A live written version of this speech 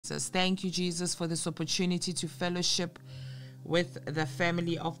Jesus. Thank you, Jesus, for this opportunity to fellowship with the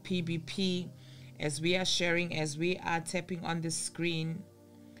family of PBP as we are sharing, as we are tapping on the screen.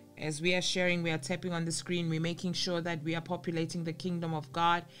 As we are sharing, we are tapping on the screen. We're making sure that we are populating the kingdom of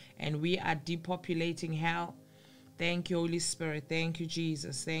God and we are depopulating hell. Thank you, Holy Spirit. Thank you,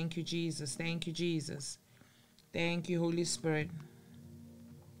 Jesus. Thank you, Jesus. Thank you, Jesus. Thank you, Holy Spirit.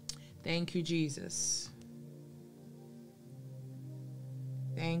 Thank you, Jesus.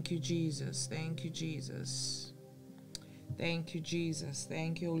 Thank you, Jesus. Thank you, Jesus. Thank you, Jesus.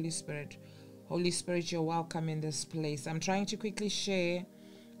 Thank you, Holy Spirit. Holy Spirit, you're welcome in this place. I'm trying to quickly share,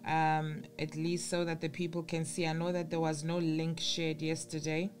 at least so that the people can see. I know that there was no link shared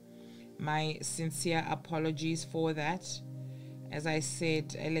yesterday. My sincere apologies for that. As I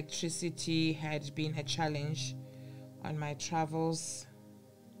said, electricity had been a challenge on my travels.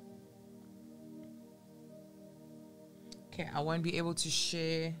 Okay, I won't be able to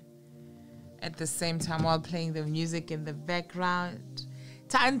share at the same time while playing the music in the background.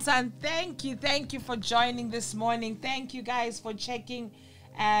 Tantan, thank you for joining this morning. Thank you guys for checking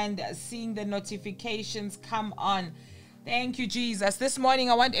and seeing the notifications come on. Thank you, Jesus. This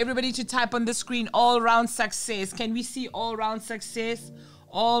morning, I want everybody to type on the screen, all-round success. Can we see all-round success?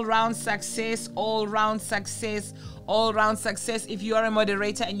 All-round success, all-round success, all-round success. If you are a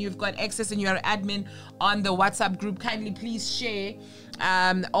moderator and you've got access and you're an admin on the WhatsApp group, kindly please share.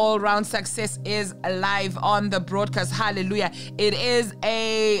 All-round success is live on the broadcast. Hallelujah. Is it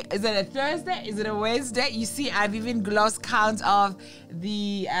a Thursday? Is it a Wednesday? You see, I've even lost count of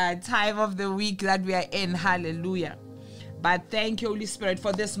the time of the week that we are in. Hallelujah. But thank you, Holy Spirit,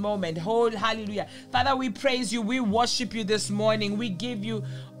 for this moment. Hallelujah. Father, we praise you. We worship you this morning. We give you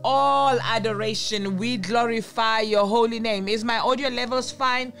all adoration. We glorify your holy name. Is my audio levels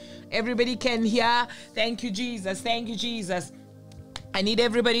fine? Everybody can hear. Thank you, Jesus. Thank you, Jesus. I need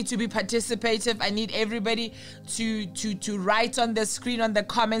everybody to be participative. I need everybody to write on the screen, on the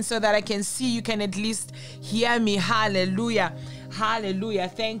comments, so that I can see you can at least hear me. Hallelujah. Hallelujah.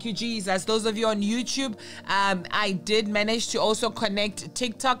 Thank you, Jesus. Those of you on YouTube, I did manage to also connect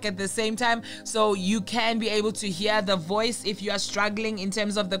TikTok at the same time, so you can be able to hear the voice if you are struggling in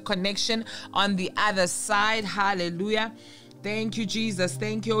terms of the connection on the other side. Hallelujah. Thank you, Jesus.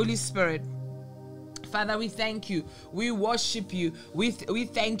 Thank you, Holy Spirit. Father, we thank you. We worship you. We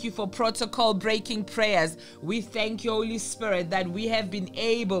thank you for protocol breaking prayers. We thank you, Holy Spirit, that we have been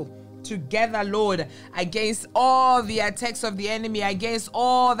able together, Lord, against all the attacks of the enemy, against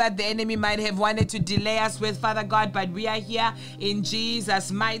all that the enemy might have wanted to delay us with, Father God, but we are here in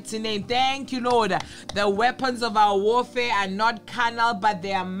Jesus' mighty name. Thank you, Lord. The weapons of our warfare are not carnal, but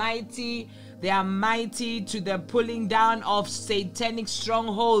they are mighty. They are mighty to the pulling down of satanic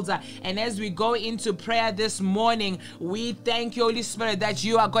strongholds. And as we go into prayer this morning, we thank you, Holy Spirit, that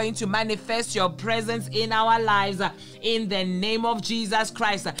you are going to manifest your presence in our lives in the name of Jesus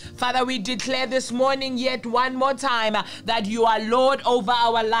Christ. Father, we declare this morning yet one more time that you are Lord over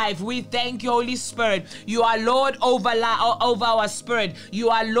our life. We thank you, Holy Spirit. You are Lord over our spirit. You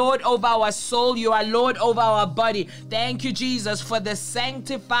are Lord over our soul. You are Lord over our body. Thank you, Jesus, for the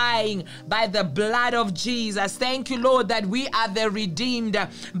sanctifying by the blood of Jesus. Thank you, Lord, that we are the redeemed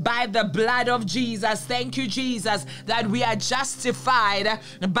by the blood of Jesus. Thank you, Jesus, that we are justified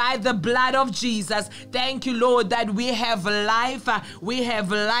by the blood of Jesus. Thank you, Lord, that we have life. We have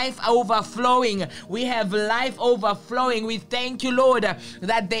life overflowing. We have life overflowing. We thank you, Lord,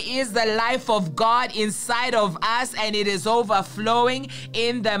 that there is the life of God inside of us and it is overflowing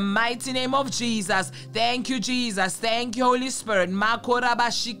in the mighty name of Jesus. Thank you, Jesus. Thank you, Holy Spirit.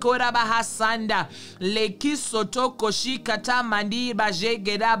 Sanda leki soto koshikata mandi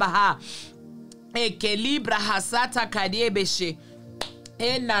bajegeda baha ekelibra hasata kadiebeshe.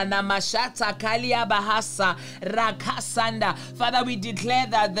 Father, we declare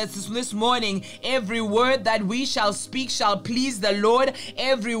that this morning, every word that we shall speak shall please the Lord.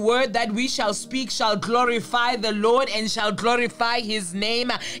 Every word that we shall speak shall glorify the Lord and shall glorify his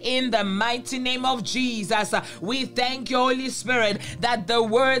name in the mighty name of Jesus. We thank you, Holy Spirit, that the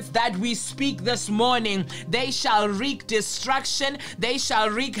words that we speak this morning, they shall wreak destruction. They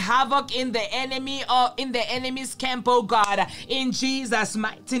shall wreak havoc in the enemy or in the enemy's camp, oh God, in Jesus'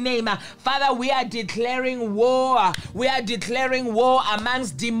 mighty name. Father, we are declaring war. We are declaring war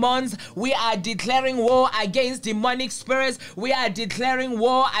amongst demons. We are declaring war against demonic spirits. We are declaring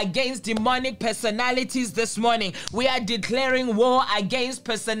war against demonic personalities this morning. We are declaring war against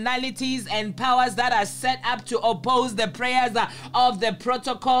personalities and powers that are set up to oppose the prayers of the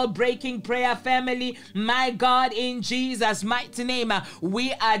protocol breaking prayer family. My God, in Jesus' mighty name,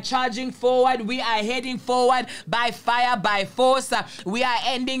 we are charging forward. We are heading forward by fire, by force. We We are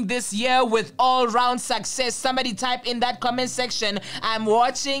ending this year with all-round success. Somebody type in that comment section, I'm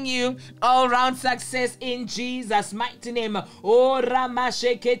watching you. All-round success in Jesus' mighty name. Oh,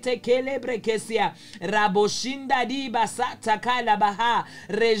 Ramashekete Kelebrekesia. Raboshinda di basata kalabaha.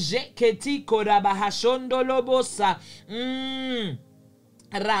 Rejeketiko rabahashondo lobosa.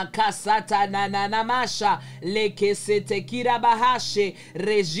 Rakasata nananamasha lekesete kirabahashe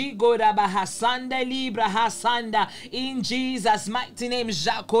rejigo rabahasanda libra hasanda in Jesus' mighty name.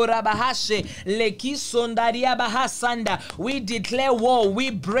 Jakorabahashe lekisondaria bahasanda. We declare war.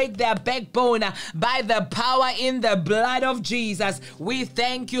 We break their backbone by the power in the blood of Jesus. We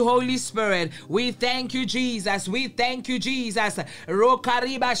thank you, Holy Spirit. We thank you, Jesus. We thank you, Jesus.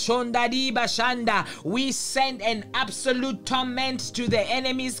 Rokariba shondadi bashanda. We send an absolute torment to the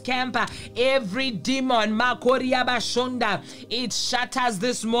enemy's camp. Every demon, Makoria Bashonda, it shatters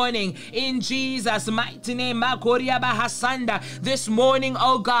this morning in Jesus' mighty name. Makoria Bahasanda. This morning,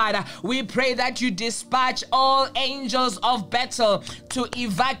 oh God, we pray that you dispatch all angels of battle to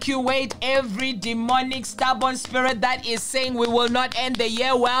evacuate every demonic stubborn spirit that is saying we will not end the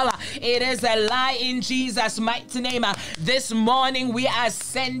year well. It is a lie in Jesus' mighty name. This morning we are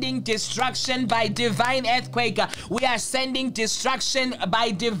sending destruction by divine earthquake. We are sending destruction by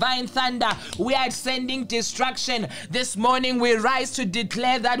divine thunder. We are sending destruction. This morning we rise to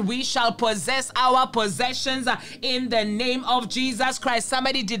declare that we shall possess our possessions in the name of Jesus Christ.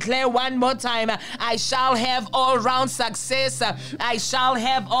 Somebody declare one more time, I shall have all-round success. I shall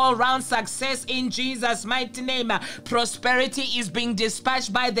have all-round success in Jesus' mighty name. Prosperity is being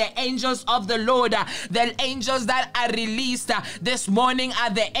dispatched by the angels of the Lord. The angels that are released this morning are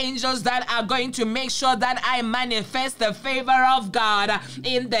the angels that are going to make sure that I manifest the favor of God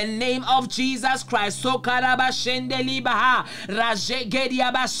in the name of Jesus Christ.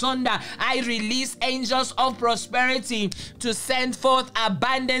 I release angels of prosperity to send forth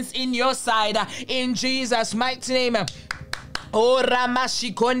abundance in your side in Jesus' mighty name. Oh,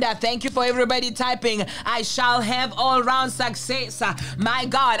 Ramashikonda, thank you for everybody typing. I shall have all-round success. My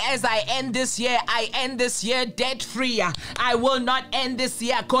God, as I end this year, I end this year debt-free. I will not end this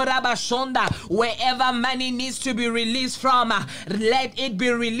year, Korabashonda, wherever money needs to be released from, let it be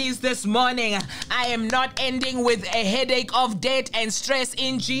released this morning. I am not ending with a headache of debt and stress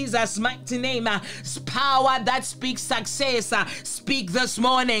in Jesus' mighty name. Power that speaks success, speak this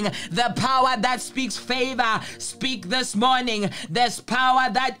morning. The power that speaks favor, speak this morning. There's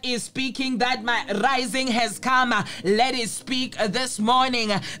power that is speaking that my rising has come. Let it speak this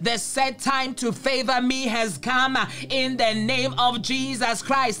morning. The set time to favor me has come in the name of Jesus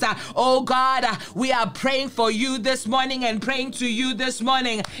Christ. Oh God, we are praying for you this morning and praying to you this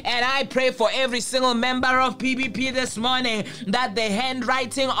morning. And I pray for every single member of PBP this morning that the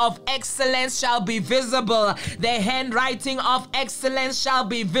handwriting of excellence shall be visible. The handwriting of excellence shall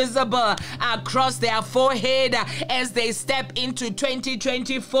be visible across their forehead as they step into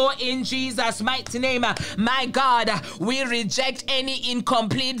 2024 in Jesus' mighty name. My God, we reject any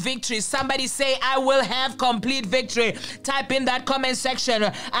incomplete victory. Somebody say, I will have complete victory. Type in that comment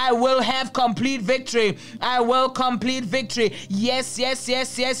section, I will have complete victory. I will complete victory. Yes, yes,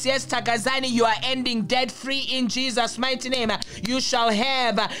 yes, yes, yes. Takazani, you are ending debt free in Jesus' mighty name. You shall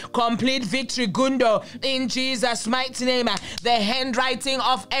have complete victory, Gundo, in Jesus' mighty name. The handwriting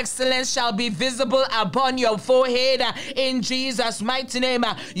of excellence shall be visible upon your forehead in Jesus' mighty name.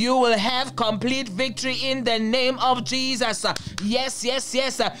 You will have complete victory in the name of Jesus. Yes, yes,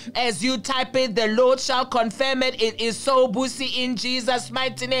 yes. As you type it, the Lord shall confirm it. It is so, Busi, in Jesus'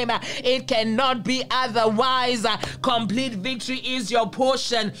 mighty name. It cannot be otherwise. Complete victory is your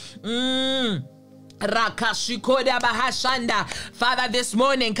portion. Rakashikoda bahashanda. Father, this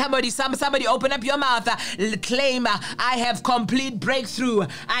morning, somebody open up your mouth. Claim, I have complete breakthrough.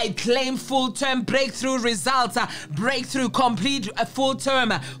 I claim full-term breakthrough results. Breakthrough, complete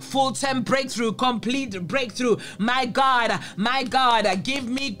full-term breakthrough, complete breakthrough. My God, give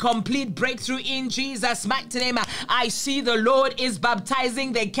me complete breakthrough in Jesus' mighty name. I see the Lord is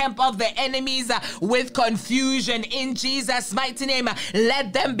baptizing the camp of the enemies with confusion in Jesus' mighty name.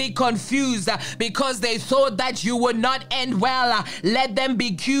 Let them be confused because they thought that you would not end well. Let them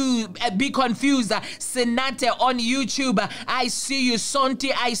be confused. Senate on YouTube, I see you.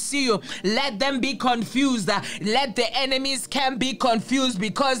 Sonti, I see you. Let them be confused. Let the enemies can be confused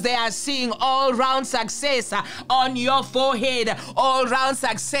because they are seeing all-round success on your forehead. All-round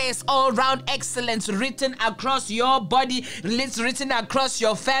success, all-round excellence written across your body, written across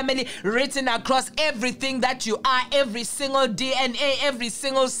your family, written across everything that you are, every single DNA, every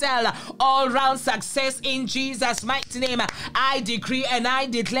single cell. All-round success success in Jesus' mighty name. I decree and I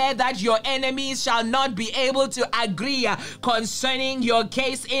declare that your enemies shall not be able to agree concerning your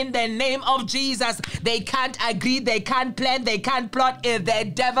case in the name of Jesus. They can't agree, they can't plan, they can't plot. If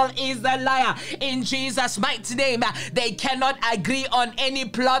the devil is a liar in Jesus' mighty name, they cannot agree on any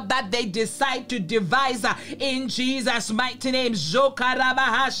plot that they decide to devise in Jesus' mighty name.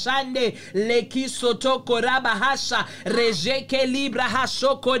 Zokarabahashande leki soto korabahasha rejeke libra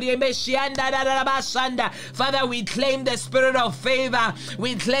hashoko de meshianda darabashanda. Father, we claim the spirit of favor.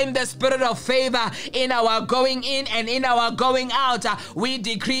 We claim the spirit of favor in our going in and in our going out. We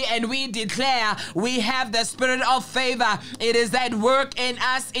decree and we declare we have the spirit of favor. It is that work in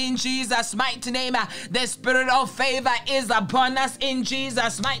us in Jesus' mighty name. The spirit of favor is upon us in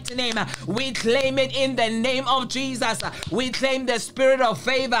Jesus' mighty name. We claim it in the name of Jesus. We claim the spirit of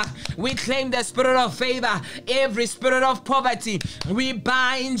favor. We claim the spirit of favor. Every spirit of poverty, we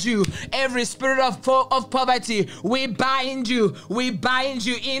bind you. Every spirit of poverty, we bind you. We bind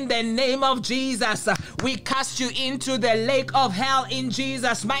you in the name of Jesus. We cast you into the lake of hell in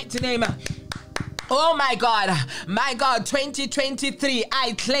Jesus' mighty name. Oh my God, 2023,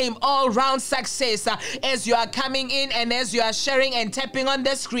 I claim all-round success as you are coming in and as you are sharing and tapping on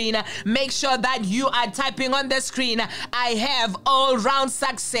the screen. Make sure that you are typing on the screen. I have all-round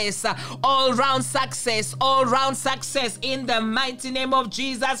success, all-round success, all-round success in the mighty name of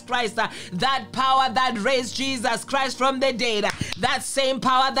Jesus Christ. That power that raised Jesus Christ from the dead, that same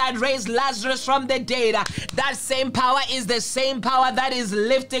power that raised Lazarus from the dead, that same power is the same power that is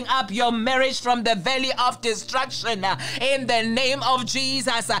lifting up your marriage from the valley of destruction in the name of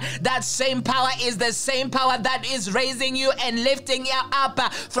Jesus. That same power is the same power that is raising you and lifting you up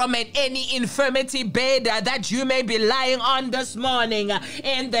from any infirmity bed that you may be lying on this morning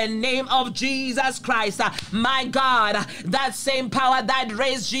in the name of Jesus Christ. My God, that same power that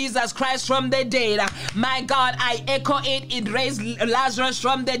raised Jesus Christ from the dead, my God, I echo it. It raised Lazarus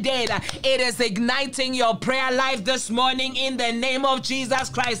from the dead. It is igniting your prayer life this morning in the name of Jesus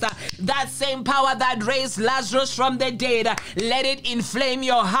Christ. That same power that raised Lazarus from the dead, let it inflame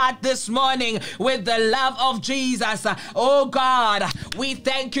your heart this morning with the love of Jesus. Oh God, we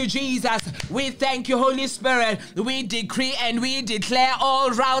thank you, Jesus. We thank you, Holy Spirit. We decree and we declare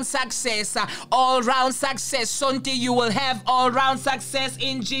all-round success. All-round success. Sonti, you will have all-round success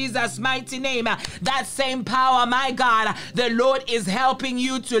in Jesus' mighty name. That same power, my God, the Lord is helping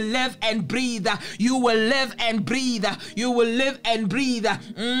you to live and breathe. You will live and breathe. You will live and breathe.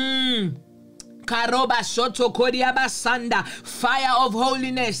 Karoba Shoto Kodiaba Sanda, fire of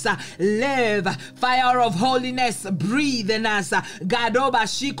holiness, live, fire of holiness, breathe in us. Gadoba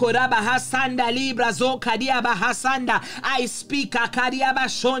Shikoraba Hasanda Libra Zokadiaba Hasanda. I speak Akadiaba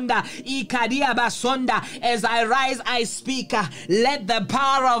Shonda, Ikadiaba Sonda. As I rise, I speak. Let the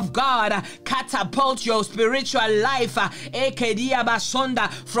power of God catapult your spiritual life. Ekadiaba Sonda,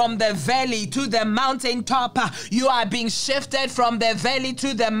 from the valley to the mountaintop. You are being shifted from the valley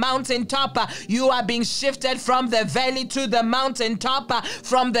to the mountaintop. You are being shifted from the valley to the mountaintop,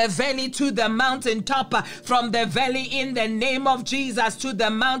 from the valley to the mountaintop, from the valley in the name of Jesus to the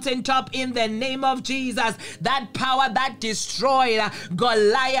mountaintop in the name of Jesus. That power that destroyed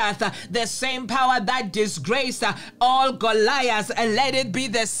Goliath, the same power that disgraced all Goliaths, let it be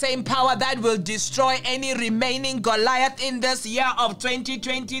the same power that will destroy any remaining Goliath in this year of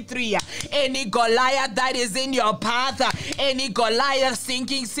 2023. Any Goliath that is in your path, any Goliath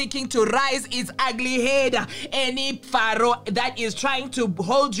seeking to rise its ugly head, any Pharaoh that is trying to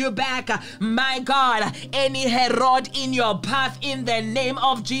hold you back, my God, any Herod in your path, in the name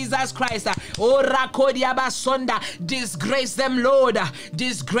of Jesus Christ. Oh, Rakodiabasonda, disgrace them, Lord.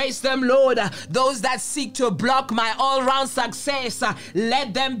 Disgrace them, Lord. Those that seek to block my all-round success,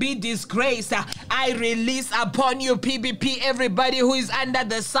 let them be disgraced. I release upon you, PBP, everybody who is under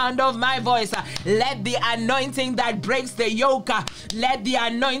the sound of my voice. Let the anointing that breaks the yoke, let the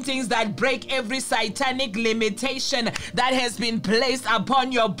anointings that break every satanic limitation that has been placed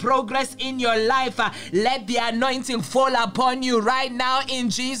upon your progress in your life, let the anointing fall upon you right now in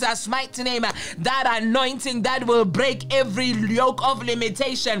Jesus' mighty name. That anointing that will break every yoke of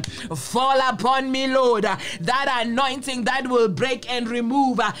limitation, fall upon me, Lord. That anointing that will break and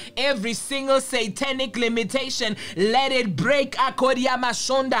remove every single satanic limitation, let it break. Akodia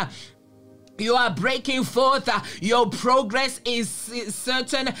Mashonda. You are breaking forth. Your progress is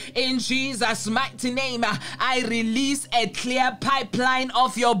certain in Jesus' mighty name. I release a clear pipeline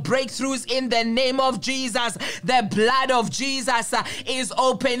of your breakthroughs in the name of Jesus. The blood of Jesus is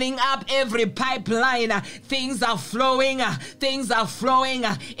opening up every pipeline. Things are flowing. Things are flowing.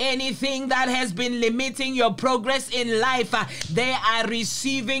 Anything that has been limiting your progress in life, they are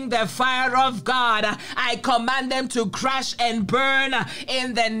receiving the fire of God. I command them to crash and burn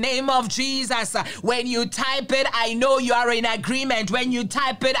in the name of Jesus. When you type it, I know you are in agreement. When you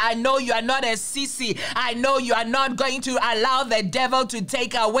type it, I know you are not a sissy. I know you are not going to allow the devil to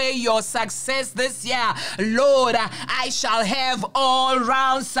take away your success this year. Lord, I shall have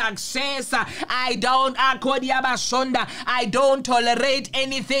all-round success. I don't tolerate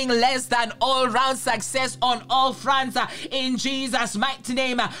anything less than all-round success on all fronts in Jesus' mighty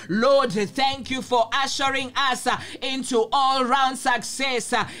name. Lord, thank you for ushering us into all-round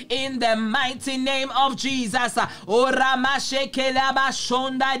success in the mighty name of Jesus. Ora mashekela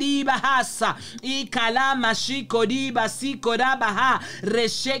bashonda di bahasa ikala mashiko di basiko da baha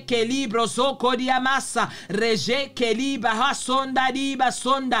resheke libro soko di amasa rejeke li bahasonda di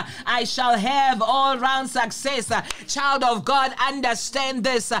basonda. I shall have all round success. Child of God, understand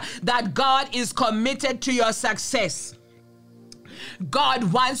this, that God is committed to your success.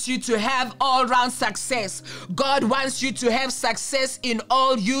 God wants you to have all-round success. God wants you to have success in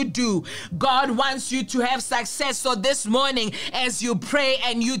all you do. God wants you to have success. So this morning, as you pray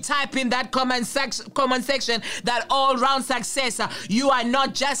and you type in that comment section, that all-round success, you are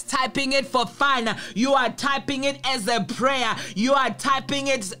not just typing it for fun. You are typing it as a prayer. You are typing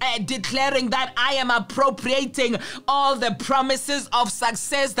it declaring that I am appropriating all the promises of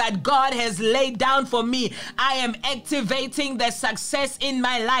success that God has laid down for me. I am activating the success in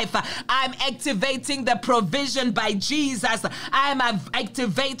my life. I'm activating the provision by Jesus. I'm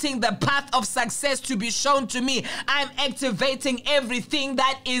activating the path of success to be shown to me. I'm activating everything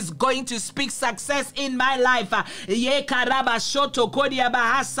that is going to speak success in my life.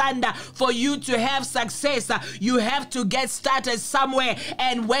 For you to have success, you have to get started somewhere.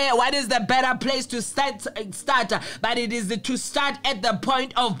 And what is the better place to start? But it is to start at the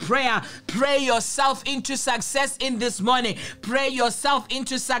point of prayer. Pray yourself into success in this morning. Pray yourself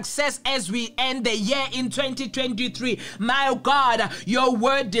into success as we end the year in 2023. My God, your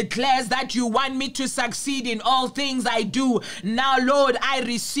word declares that you want me to succeed in all things I do. Now, Lord, I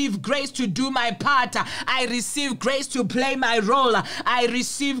receive grace to do my part. I receive grace to play my role. I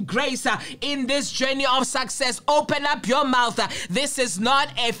receive grace in this journey of success. Open up your mouth. This is not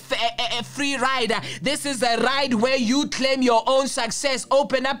a free ride. This is a ride where you claim your own success.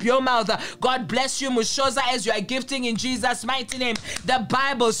 Open up your mouth. God bless you, Mushoza, as you are gifting in Jesus' mighty name. The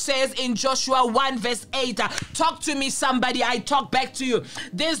Bible says in Joshua 1 verse 8, talk to me, somebody, I talk back to you.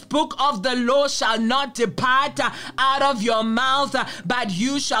 This book of the law shall not depart out of your mouth, but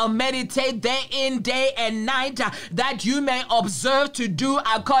you shall meditate therein day and night, that you may observe to do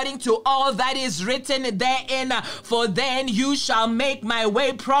according to all that is written therein. For then you shall make my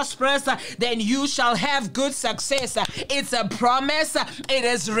way prosperous, then you shall have good success. It's a promise. It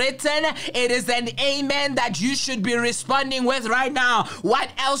is written. It is an amen that you should be responding with right now. What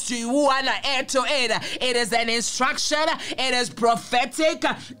else do you want to add to it? It is an instruction. It is prophetic.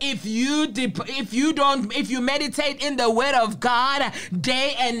 If you meditate in the word of God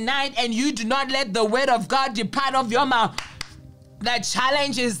day and night, and you do not let the word of God depart of your mouth, the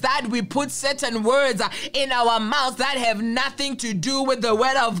challenge is that we put certain words in our mouths that have nothing to do with the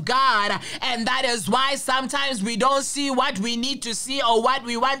word of God. And that is why sometimes we don't see what we need to see or what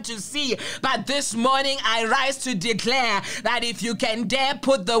we want to see. But this morning I rise to declare that if you can dare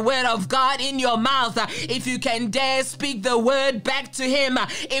put the word of God in your mouth, if you can dare speak the word back to him,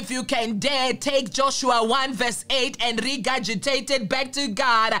 if you can dare take Joshua 1 verse 8 and regurgitate it back to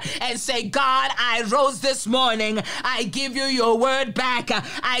God and say, God, I rose this morning. I give you your word back.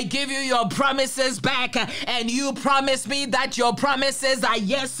 I give you your promises back, and you promise me that your promises are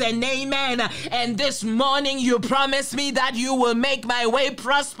yes and amen. And this morning you promise me that you will make my way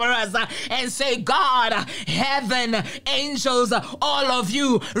prosperous. And say, God, heaven, angels, all of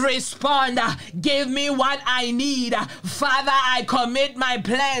you, respond. Give me what I need. Father, I commit my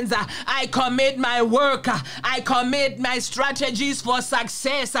plans. I commit my work. I commit my strategies for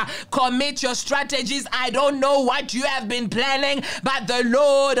success. Commit your strategies. I don't know what you have been planning, planning, but the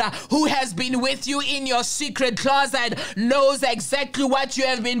Lord who has been with you in your secret closet knows exactly what you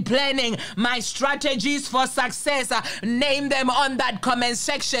have been planning. My strategies for success, name them on that comment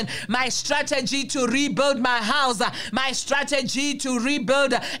section. My strategy to rebuild my house, my strategy to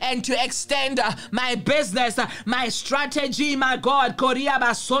rebuild and to extend my business, my strategy, my God, Korea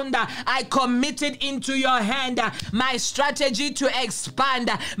Basonda, I commit it into your hand. My strategy to expand,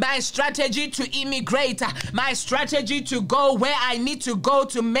 my strategy to immigrate, my strategy to go where I need to go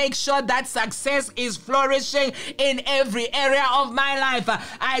to make sure that success is flourishing in every area of my life.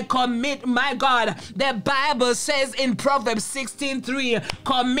 I commit, my God. The Bible says in Proverbs 16:3,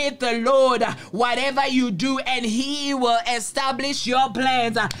 commit the Lord whatever you do and he will establish your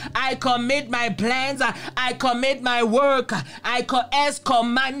plans. I commit my plans, I commit my work, as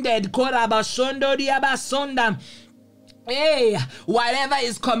commanded. Korabashondo diabasonda. Hey, whatever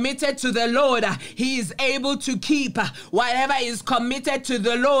is committed to the Lord, he is able to keep. Whatever is committed to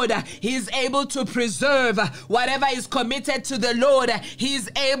the Lord, he is able to preserve. Whatever is committed to the Lord, he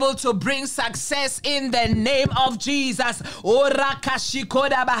is able to bring success in the name of Jesus.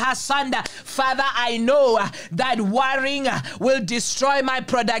 Father, I know that worrying will destroy my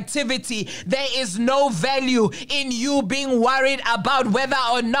productivity. There is no value in you being worried about whether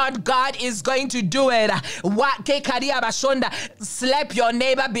or not God is going to do it. Slap your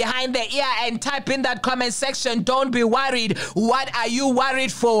neighbor behind the ear and type in that comment section, don't be worried. What are you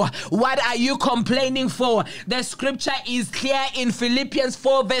worried for? What are you complaining for? The scripture is clear in Philippians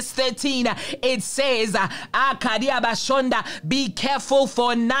 4 verse 13. It says, be careful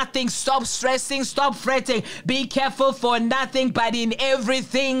for nothing. Stop stressing, stop fretting. Be careful for nothing, but in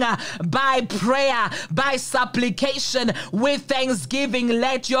everything by prayer, by supplication, with thanksgiving,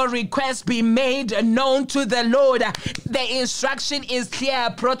 let your requests be made known to the Lord. The instruction is clear.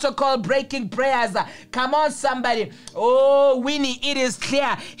 Protocol breaking prayers. Come on, somebody. Oh, Winnie, it is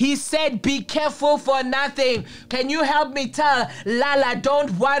clear. He said, be careful for nothing. Can you help me tell Lala,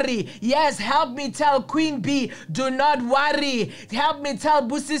 don't worry? Yes, help me tell Queen B, do not worry. Help me tell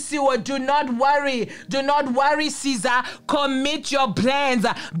Busisiwa, do not worry. Do not worry, Caesar. Commit your plans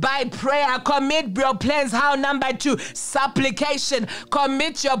by prayer. Commit your plans. How? Number 2, supplication.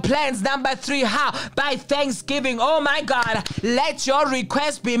 Commit your plans. Number 3, how? By thanksgiving. Oh my God, let your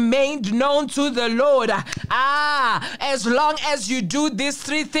request be made known to the Lord. As long as you do these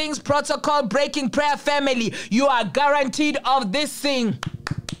 3 things, protocol breaking prayer family, you are guaranteed of this thing.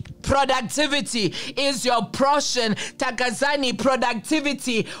 Productivity is your portion. Takazani,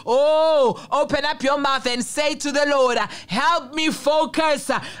 productivity. Oh, open up your mouth and say to the Lord, help me focus,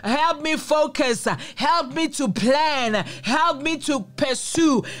 help me focus, help me to plan, help me to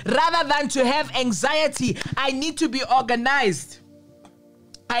pursue. Rather than to have anxiety, I need to be organized.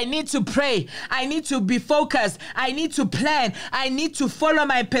 I need to pray. I need to be focused. I need to plan. I need to follow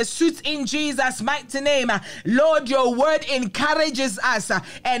my pursuits in Jesus' mighty name. Lord, your word encourages us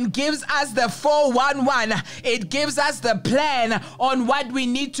and gives us the 411. It gives us the plan on what we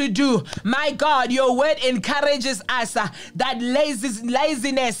need to do. My God, your word encourages us that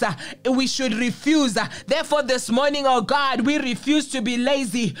laziness we should refuse. Therefore, this morning, oh God, we refuse to be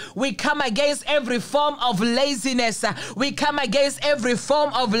lazy. We come against every form of laziness. We come against every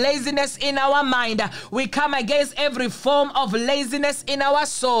form of laziness in our mind. We come against every form of laziness in our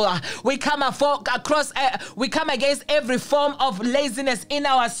soul. We come against every form of laziness in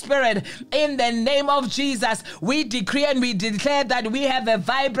our spirit. In the name of Jesus, we decree and we declare that we have a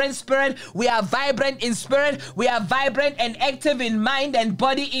vibrant spirit. We are vibrant in spirit. We are vibrant and active in mind and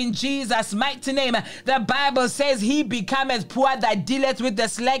body in Jesus' mighty name. The Bible says, he becometh poor that dealeth with the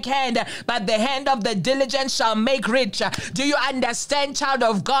slack hand, but the hand of the diligent shall make rich. Do you understand, child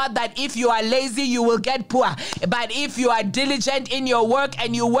of God, that if you are lazy, you will get poor? But if you are diligent in your work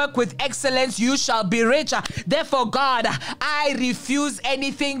and you work with excellence, you shall be rich. Therefore, God, I refuse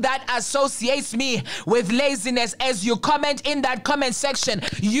anything that associates me with laziness. As you comment in that comment section,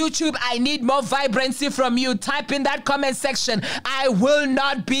 YouTube, I need more vibrancy from you. Type in that comment section, I will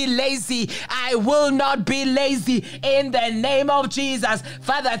not be lazy. I will not be lazy in the name of Jesus.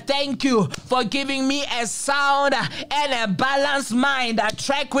 Father, thank you for giving me a sound and a balanced mind.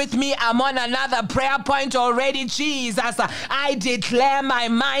 Track with me. I'm on another prayer point already. Jesus, I declare my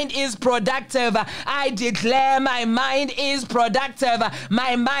mind is productive. I declare my mind is productive.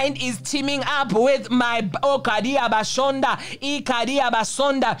 My mind is teaming up with my Okadia Bashonda, Ikadia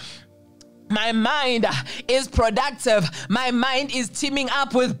Basonda. My mind is productive. My mind is teaming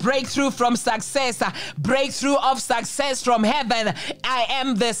up with breakthrough from success, breakthrough of success from heaven. I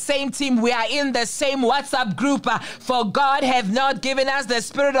am the same team. We are in the same WhatsApp group. For God hath not given us the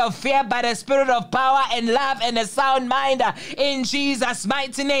spirit of fear, but a spirit of power and love and a sound mind, in Jesus'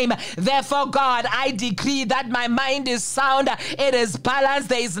 mighty name. Therefore, God, I decree that my mind is sound. It is balanced.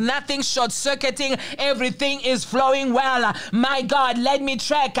 There is nothing short-circuiting. Everything is flowing well. My God, let me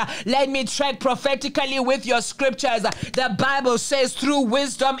track prophetically with your scriptures. The Bible says through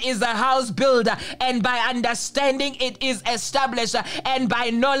wisdom is a house built, and by understanding it is established, and by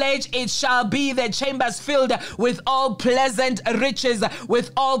knowledge it shall be the chambers filled with all pleasant riches,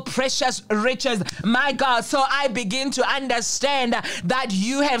 with all precious riches. My God, so I begin to understand that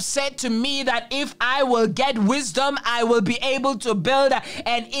you have said to me that if I will get wisdom, I will be able to build,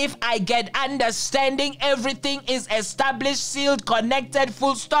 and if I get understanding, everything is established, sealed, connected,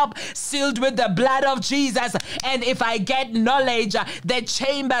 full stop, sealed with the blood of Jesus. And if I get knowledge, the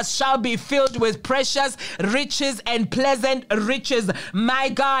chambers shall be filled with precious riches and pleasant riches. My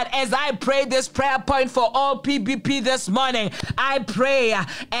God, as I pray this prayer point for all PBP this morning, I pray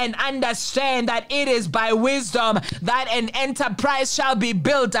and understand that it is by wisdom that an enterprise shall be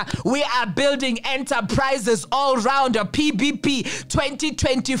built. We are building enterprises all round PBP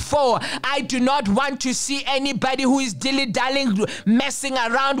 2024. I do not want to see anybody who is dilly-dallying, messing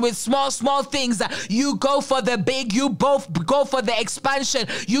around with small things. You go for the big, you both go for the expansion.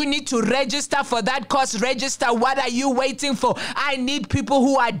 You need to register for that course. Register. What are you waiting for? I need people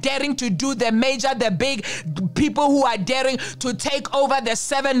who are daring to do the major, the big, people who are daring to take over the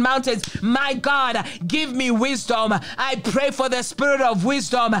 7 mountains. My God, give me wisdom. I pray for the spirit of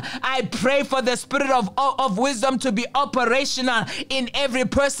wisdom. I pray for the spirit of wisdom to be operational in every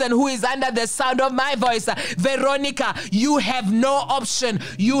person who is under the sound of my voice. Veronica, you have no option.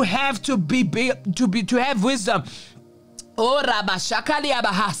 You have to have wisdom. Oh,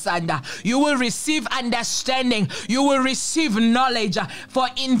 you will receive understanding. You will receive knowledge for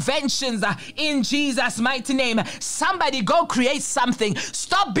inventions in Jesus' mighty name. Somebody go create something.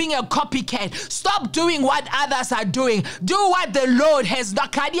 Stop being a copycat. Stop doing what others are doing. Do what the Lord has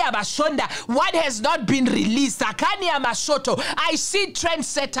not. What has not been released. I see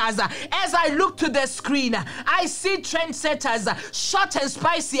trendsetters. As I look to the screen, I see trendsetters. Short and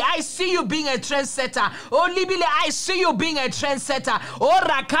spicy. I see you being a trendsetter. Oh, Libile, I see you being a trendsetter. Oh,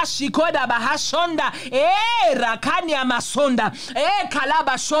 Rakashi Koda Bahashonda. Rakanya Masonda.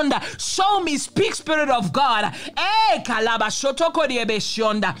 Kalabashonda. Show me, speak, Spirit of God. Kalabashotoko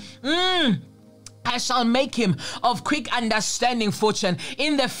Diebeshonda. I shall make him of quick understanding, fortune,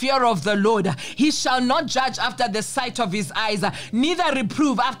 in the fear of the Lord. He shall not judge after the sight of his eyes, neither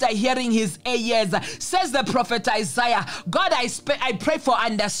reprove after hearing his ears, says the prophet Isaiah. God, I pray for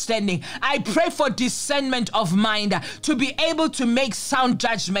understanding. I pray for discernment of mind, to be able to make sound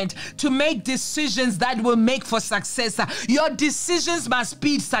judgment, to make decisions that will make for success. Your decisions must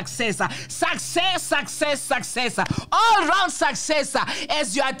speed success. Success, success, success. All round success.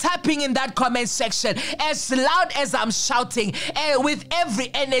 As you are tapping in that comment section, as loud as I'm shouting, with every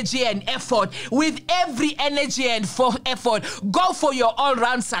energy and effort, effort, go for your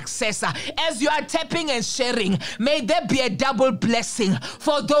all-round success. As you are tapping and sharing, may there be a double blessing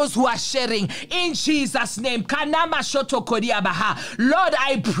for those who are sharing. In Jesus' name, Lord,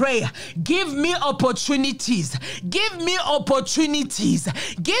 I pray, give me opportunities. Give me opportunities.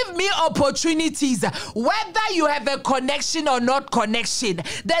 Give me opportunities. Whether you have a connection or not connection,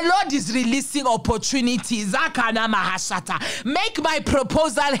 the Lord is releasing opportunities. Make my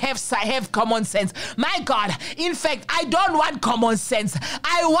proposal have common sense. My God, in fact, I don't want common sense.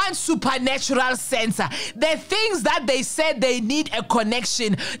 I want supernatural sense. The things that they said they need a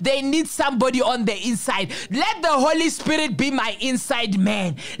connection, they need somebody on the inside. Let the Holy Spirit be my inside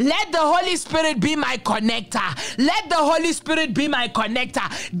man. Let the Holy Spirit be my connector. Let the Holy Spirit be my connector.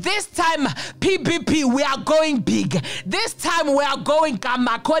 This time, PBP, we are going big. This time we are going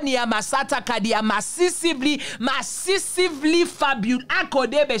Kamakonia Masata Kadia massively fabulous.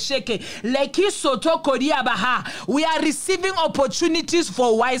 We are receiving opportunities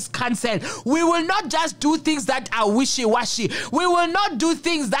for wise counsel. We will not just do things that are wishy-washy. We will not do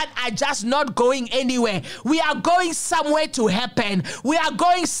things that are just not going anywhere. We are going somewhere to happen. We are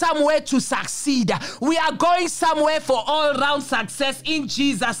going somewhere to succeed. We are going somewhere for all-round success in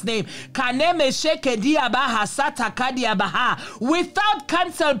Jesus' name. Without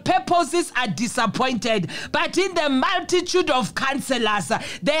counsel, purposes are disappointed, but in the multitude of counselors,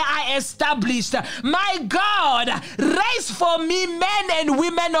 they are established. My God, raise for me men and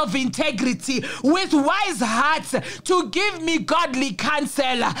women of integrity with wise hearts to give me godly counsel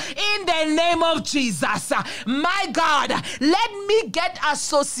in the name of Jesus. My God, let me get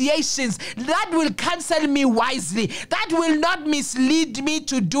associations that will counsel me wisely, that will not mislead me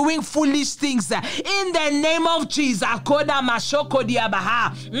to doing foolish things in the name of Jesus.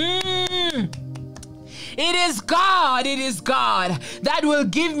 It is God that will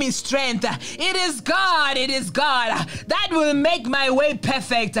give me strength. It is God that will make my way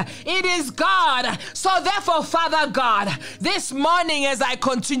perfect. It is God. So therefore, Father God, this morning as I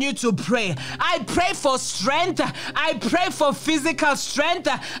continue to pray, I pray for strength. I pray for physical strength.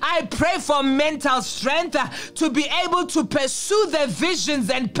 I pray for mental strength to be able to pursue the visions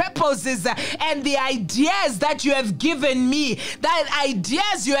and purposes and the ideas that you have given me, that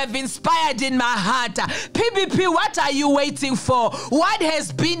ideas you have inspired in my heart. PBP, what are you waiting for? What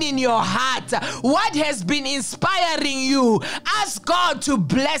has been in your heart? What has been inspiring you? Ask God to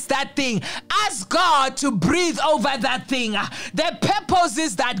bless that thing. Ask God to breathe over that thing. The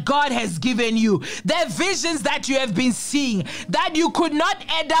purposes that God has given you, the visions that you have been seeing, that you could not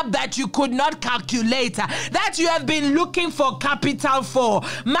add up, that you could not calculate, that you have been looking for capital for.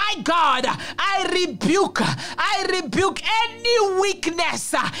 My God, I rebuke any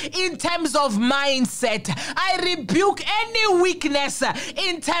weakness in terms of mindset. I rebuke any weakness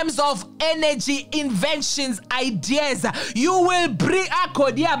in terms of energy, inventions, ideas. You will breathe,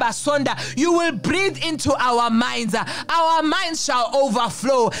 you will breathe into our minds. Our minds shall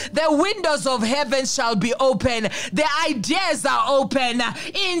overflow. The windows of heaven shall be open. The ideas are open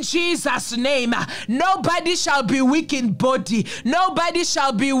in Jesus' name. Nobody shall be weak in body. Nobody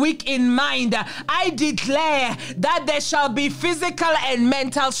shall be weak in mind. I declare that there shall be physical and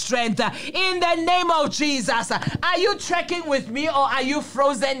mental strength in the name of Jesus. Are you trekking with me or are you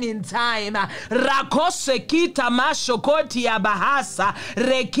frozen in time?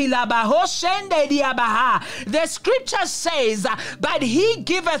 The scripture says, but he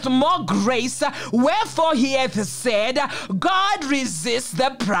giveth more grace, wherefore he hath said, God resists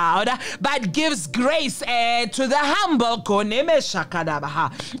the proud, but gives grace to the humble.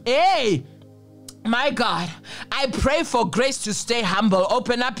 Hey! My God, I pray for grace to stay humble.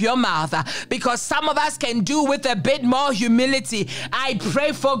 Open up your mouth because some of us can do with a bit more humility. I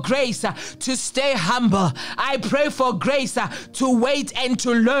pray for grace to stay humble. I pray for grace to wait and to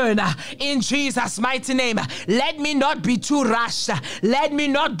learn in Jesus' mighty name. Let me not be too rushed. Let me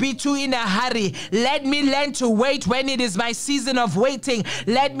not be too in a hurry. Let me learn to wait when it is my season of waiting.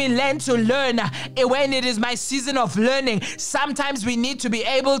 Let me learn to learn when it is my season of learning. Sometimes we need to be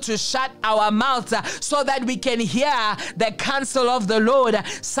able to shut our mouths so that we can hear the counsel of the Lord.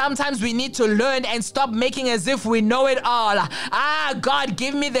 Sometimes we need to learn and stop making as if we know it all. God,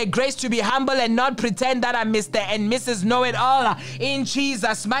 give me the grace to be humble and not pretend that I'm Mr. and Mrs. Know It All in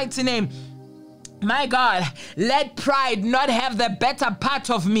Jesus' mighty name. My God, let pride not have the better part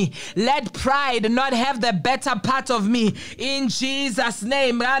of me. Let pride not have the better part of me. In Jesus'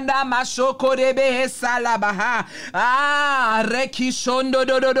 name. I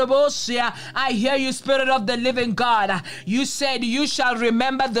hear you, Spirit of the living God. You said, you shall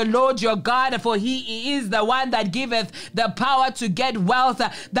remember the Lord your God, for he is the one that giveth the power to get wealth,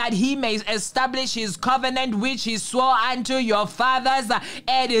 that he may establish his covenant, which he swore unto your fathers,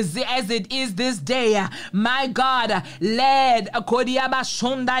 as it is this day. My God, let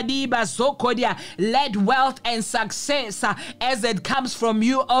wealth and success as it comes from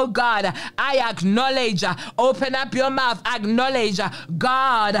you, oh God. I acknowledge, open up your mouth, acknowledge,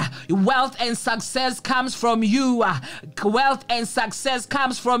 God, wealth and success comes from you. Wealth and success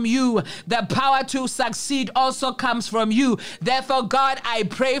comes from you. The power to succeed also comes from you. Therefore, God, I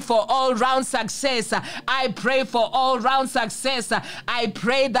pray for all-round success. I pray for all-round success. I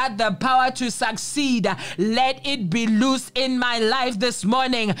pray that the power to succeed, let it be loose in my life this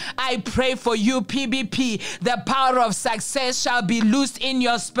morning. I pray for you, PBP. The power of success shall be loosed in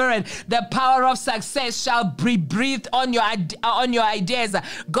your spirit. The power of success shall be breathed on your ideas.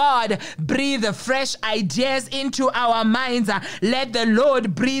 God, breathe fresh ideas into our minds. Let the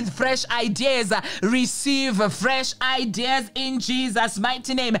Lord breathe fresh ideas. Receive fresh ideas in Jesus'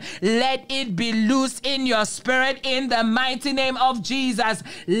 mighty name. Let it be loose in your spirit in the mighty name of Jesus.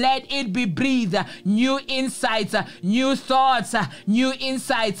 Let it be breathed. breathe new insights, new thoughts, new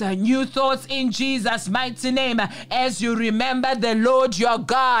insights, new thoughts in Jesus' mighty name. As you remember the Lord your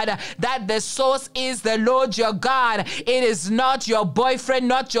God, that the source is the Lord your God. It is not your boyfriend,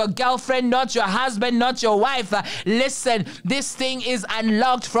 not your girlfriend, not your husband, not your wife. Listen, this thing is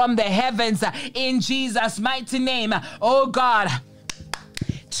unlocked from the heavens in Jesus' mighty name. Oh God.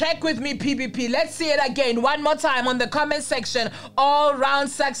 Check with me, PBP. Let's see it again. One more time on the comment section. All round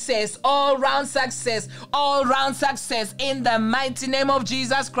success, all round success, all round success in the mighty name of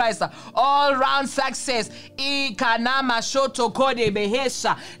Jesus Christ. All round success.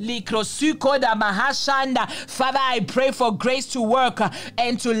 Father, I pray for grace to work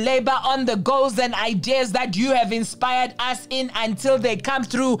and to labor on the goals and ideas that you have inspired us in until they come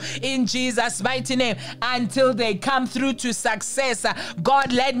through in Jesus' mighty name. Until they come through to success.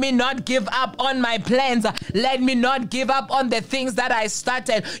 God, let me not give up on my plans. Let me not give up on the things that I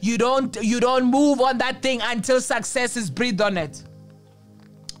started. You don't move on that thing until success is breathed on it.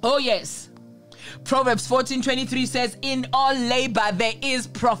 Oh yes. Proverbs 14:23 says, in all labor there is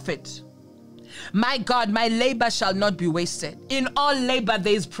profit. My God, my labor shall not be wasted. In all labor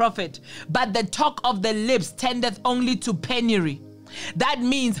there is profit, but the talk of the lips tendeth only to penury. That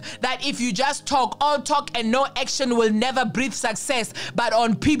means that if you just talk, all talk and no action will never breathe success. But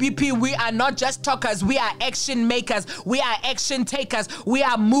on PBP, we are not just talkers, we are action makers, we are action takers, we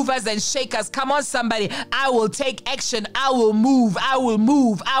are movers and shakers. Come on, somebody. I will take action, I will move, I will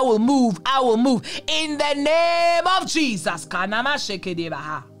move, I will move, I will move. In the name of Jesus.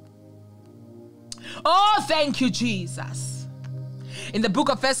 Oh, thank you, Jesus. In the book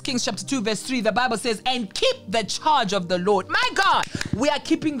of 1 Kings chapter 2 verse 3, the Bible says, and keep the charge of the Lord. My God, we are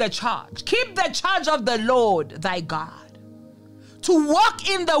keeping the charge. Keep the charge of the Lord thy God. To walk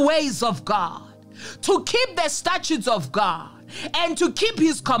in the ways of God. To keep the statutes of God. And to keep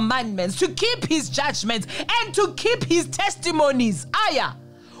his commandments. To keep his judgments. And to keep his testimonies. Aya.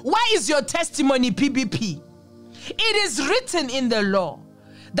 Why is your testimony PBP? It is written in the law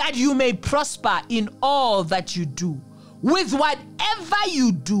that you may prosper in all that you do. With whatever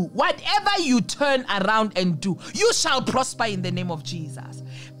you do, whatever you turn around and do, you shall prosper in the name of Jesus.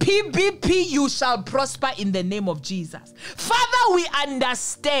 PBP, you shall prosper in the name of Jesus. Father, we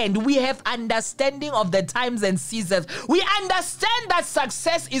understand. We have understanding of the times and seasons. We understand that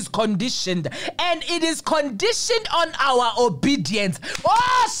success is conditioned, and it is conditioned on our obedience.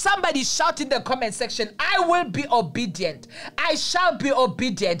 Oh, somebody shout in the comment section, I will be obedient. I shall be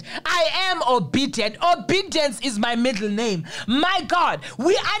obedient. I am obedient. Obedience is my middle name. My God,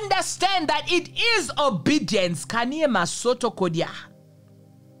 we understand that it is obedience.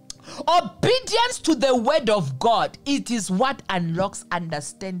 Obedience to the word of God, it is what unlocks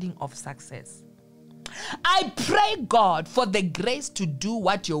understanding of success. I pray, God, for the grace to do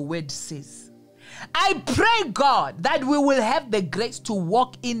what your word says. I pray, God, that we will have the grace to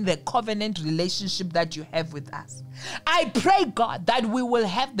walk in the covenant relationship that you have with us. I pray, God, that we will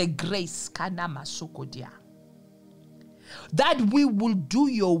have the grace, that we will do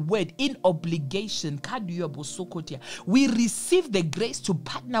your word in obligation. We receive the grace to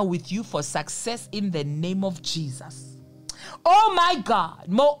partner with you for success in the name of Jesus. Oh my God.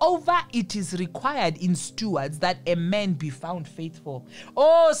 Moreover, it is required in stewards that a man be found faithful.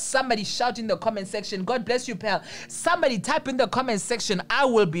 Oh, somebody shout in the comment section. God bless you, pal. Somebody type in the comment section, I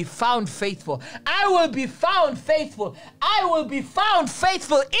will be found faithful. I will be found faithful. I will be found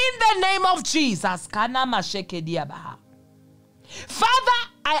faithful in the name of Jesus. Father,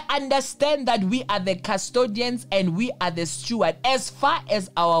 I understand that we are the custodians and we are the steward as far as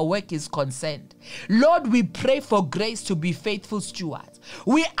our work is concerned. Lord, we pray for grace to be faithful stewards.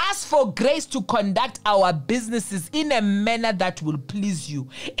 We ask for grace to conduct our businesses in a manner that will please you.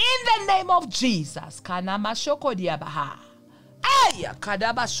 In the name of Jesus.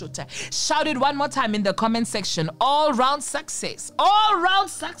 Shout it one more time in the comment section. All round success. All round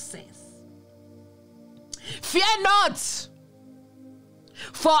success. Fear not,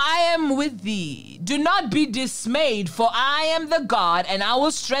 for I am with thee. Do not be dismayed, for I am the God, and I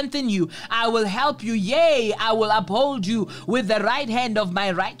will strengthen you. I will help you. Yea, I will uphold you with the right hand of my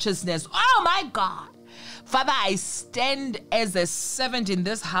righteousness. Oh my God. Father, I stand as a servant in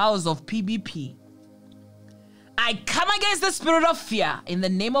this house of PBP. I come against the spirit of fear in the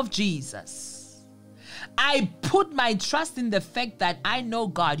name of Jesus. I put my trust in the fact that I know,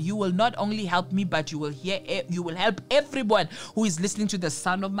 God, you will not only help me, but you will help everyone who is listening to the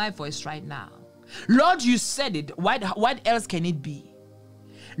sound of my voice right now. Lord, you said it. What else can it be?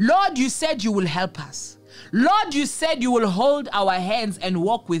 Lord, you said you will help us. Lord, you said you will hold our hands and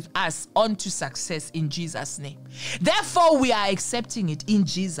walk with us on to success in Jesus' name. Therefore, we are accepting it in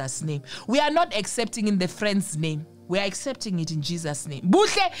Jesus' name. We are not accepting in the friend's name. We are accepting it in Jesus' name.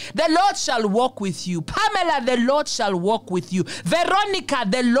 Buhle, the Lord shall walk with you. Pamela, the Lord shall walk with you. Veronica,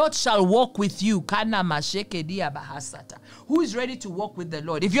 the Lord shall walk with you. Kana masheke dia bahasata. Who is ready to walk with the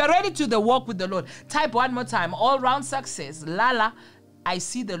Lord? If you are ready to walk with the Lord, type one more time. All round success. Lala, I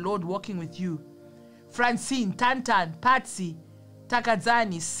see the Lord walking with you. Francine, Tantan, Patsy,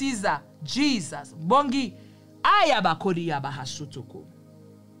 Takazani, Caesar, Jesus, Bongi, Ayabakori Yabahasutoko.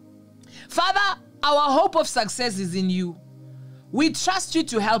 Father, our hope of success is in you. We trust you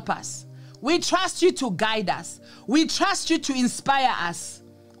to help us. We trust you to guide us. We trust you to inspire us.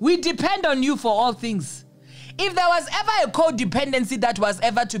 We depend on you for all things. If there was ever a codependency that was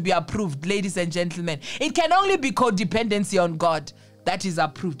ever to be approved, ladies and gentlemen, it can only be codependency on God that is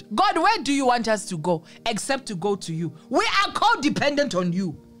approved. God, where do you want us to go except to go to you? We are codependent on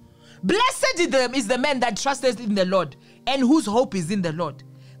you. Blessed is the man that trusted in the Lord and whose hope is in the Lord.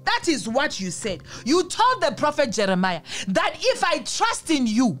 That is what you said. You told the prophet Jeremiah that if I trust in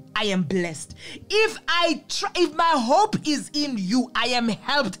you, I am blessed. If my hope is in you, I am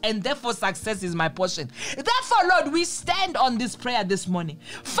helped, and therefore success is my portion. Therefore, Lord, we stand on this prayer this morning.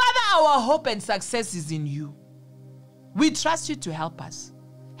 Father, our hope and success is in you. We trust you to help us.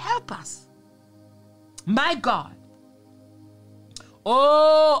 Help us. My God.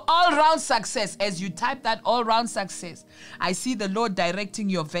 Oh, all-round success. As you type that all-round success, I see the Lord directing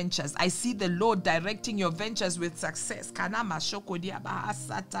your ventures. I see the Lord directing your ventures with success. I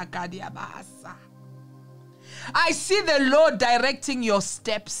see the Lord directing your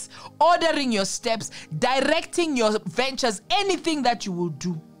steps, ordering your steps, directing your ventures, anything that you will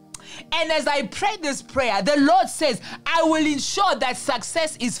do. And as I pray this prayer, the Lord says, I will ensure that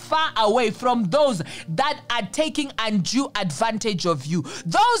success is far away from those that are taking undue advantage of you.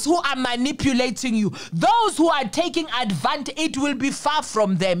 Those who are manipulating you, those who are taking advantage, it will be far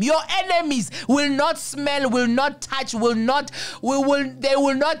from them. Your enemies will not smell, will not touch, they will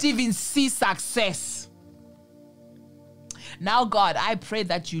not even see success. Now, God, I pray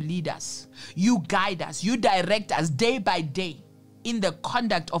that you lead us, you guide us, you direct us day by day in the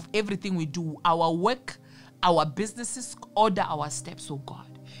conduct of everything we do, our work, our businesses, order our steps, oh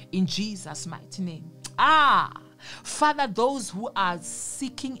God, in Jesus' mighty name. Father, those who are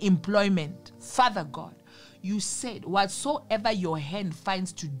seeking employment, Father God, you said, whatsoever your hand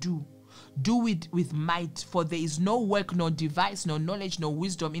finds to do, do it with might, for there is no work, nor device, nor knowledge, nor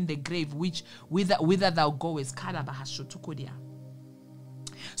wisdom in the grave, whither thou goest.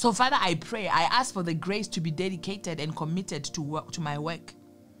 So, Father, I pray, I ask for the grace to be dedicated and committed to my work.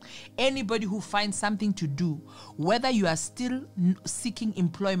 Anybody who finds something to do, whether you are still seeking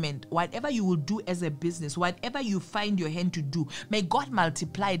employment, whatever you will do as a business, whatever you find your hand to do, may God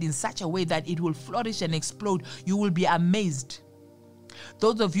multiply it in such a way that it will flourish and explode. You will be amazed.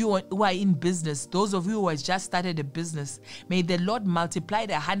 Those of you who are in business, those of you who have just started a business, may the Lord multiply it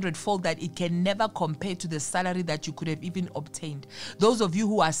 100-fold that it can never compare to the salary that you could have even obtained. Those of you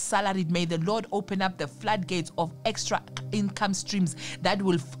who are salaried, may the Lord open up the floodgates of extra income streams that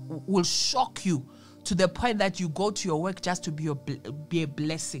will shock you to the point that you go to your work just to be a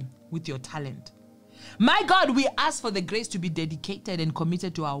blessing with your talent. My God, we ask for the grace to be dedicated and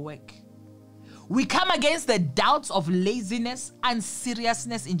committed to our work. We come against the doubts of laziness and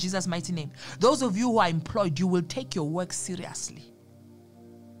seriousness in Jesus' mighty name. Those of you who are employed, you will take your work seriously.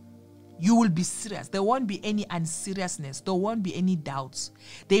 You will be serious. There won't be any unseriousness. There won't be any doubts.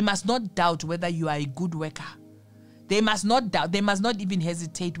 They must not doubt whether you are a good worker. They must not doubt. They must not even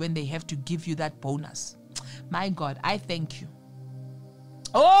hesitate when they have to give you that bonus. My God, I thank you.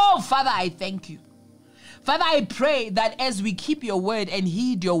 Oh, Father, I thank you. Father, I pray that as we keep your word and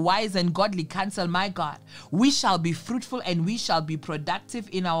heed your wise and godly counsel, my God, we shall be fruitful and we shall be productive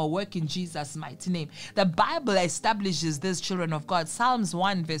in our work in Jesus' mighty name. The Bible establishes this, children of God. Psalms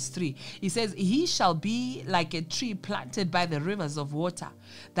 1 verse 3. It says, he shall be like a tree planted by the rivers of water,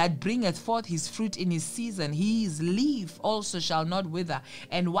 that bringeth forth his fruit in his season. His leaf also shall not wither,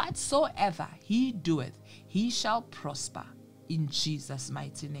 and whatsoever he doeth, he shall prosper in Jesus'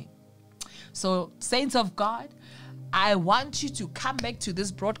 mighty name. So, saints of God, I want you to come back to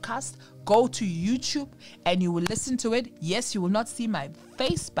this broadcast. Go to YouTube and you will listen to it. Yes, you will not see my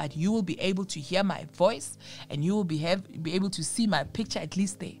face, but you will be able to hear my voice and you will be able to see my picture at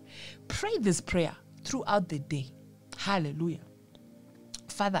least there. Pray this prayer throughout the day. Hallelujah.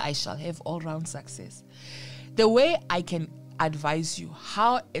 Father, I shall have all-round success. The way I can advise you,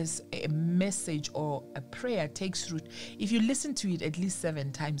 how is a message or a prayer takes root. If you listen to it at least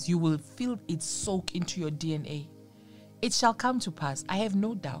 7 times, you will feel it soak into your DNA. It shall come to pass, I have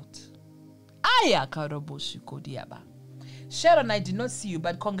no doubt. Sharon, I did not see you,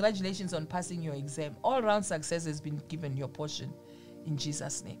 but congratulations on passing your exam. All-round success has been given your portion. In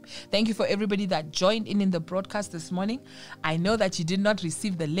Jesus' name. Thank you for everybody that joined in the broadcast this morning. I know that you did not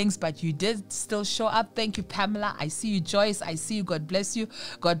receive the links, but you did still show up. Thank you, Pamela. I see you, Joyce. I see you. God bless you.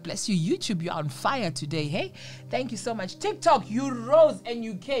 God bless you. YouTube, you're on fire today. Hey, thank you so much. TikTok, you rose and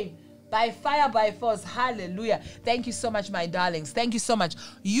you came. By fire, by force. Hallelujah. Thank you so much, my darlings. Thank you so much.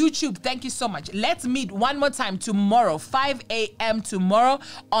 YouTube, thank you so much. Let's meet one more time tomorrow, 5 a.m. tomorrow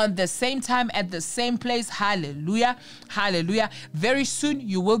on the same time at the same place. Hallelujah. Hallelujah. Very soon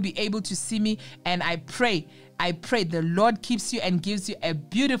you will be able to see me, and I pray the Lord keeps you and gives you a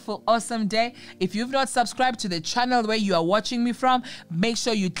beautiful, awesome day. If you've not subscribed to the channel where you are watching me from, make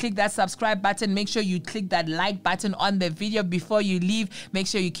sure you click that subscribe button. Make sure you click that like button on the video before you leave. Make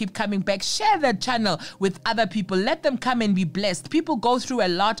sure you keep coming back. Share the channel with other people. Let them come and be blessed. People go through a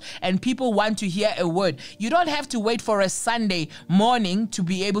lot and people want to hear a word. You don't have to wait for a Sunday morning to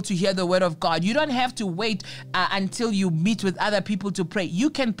be able to hear the word of God. You don't have to wait until you meet with other people to pray. You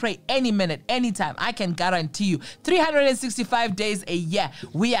can pray any minute, anytime. I can guarantee you. 365 days a year,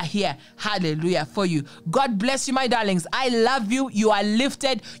 we are here, hallelujah, for you. God bless you, my darlings. I love you. You are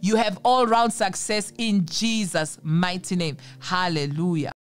lifted. You have all-round success in Jesus' mighty name. Hallelujah.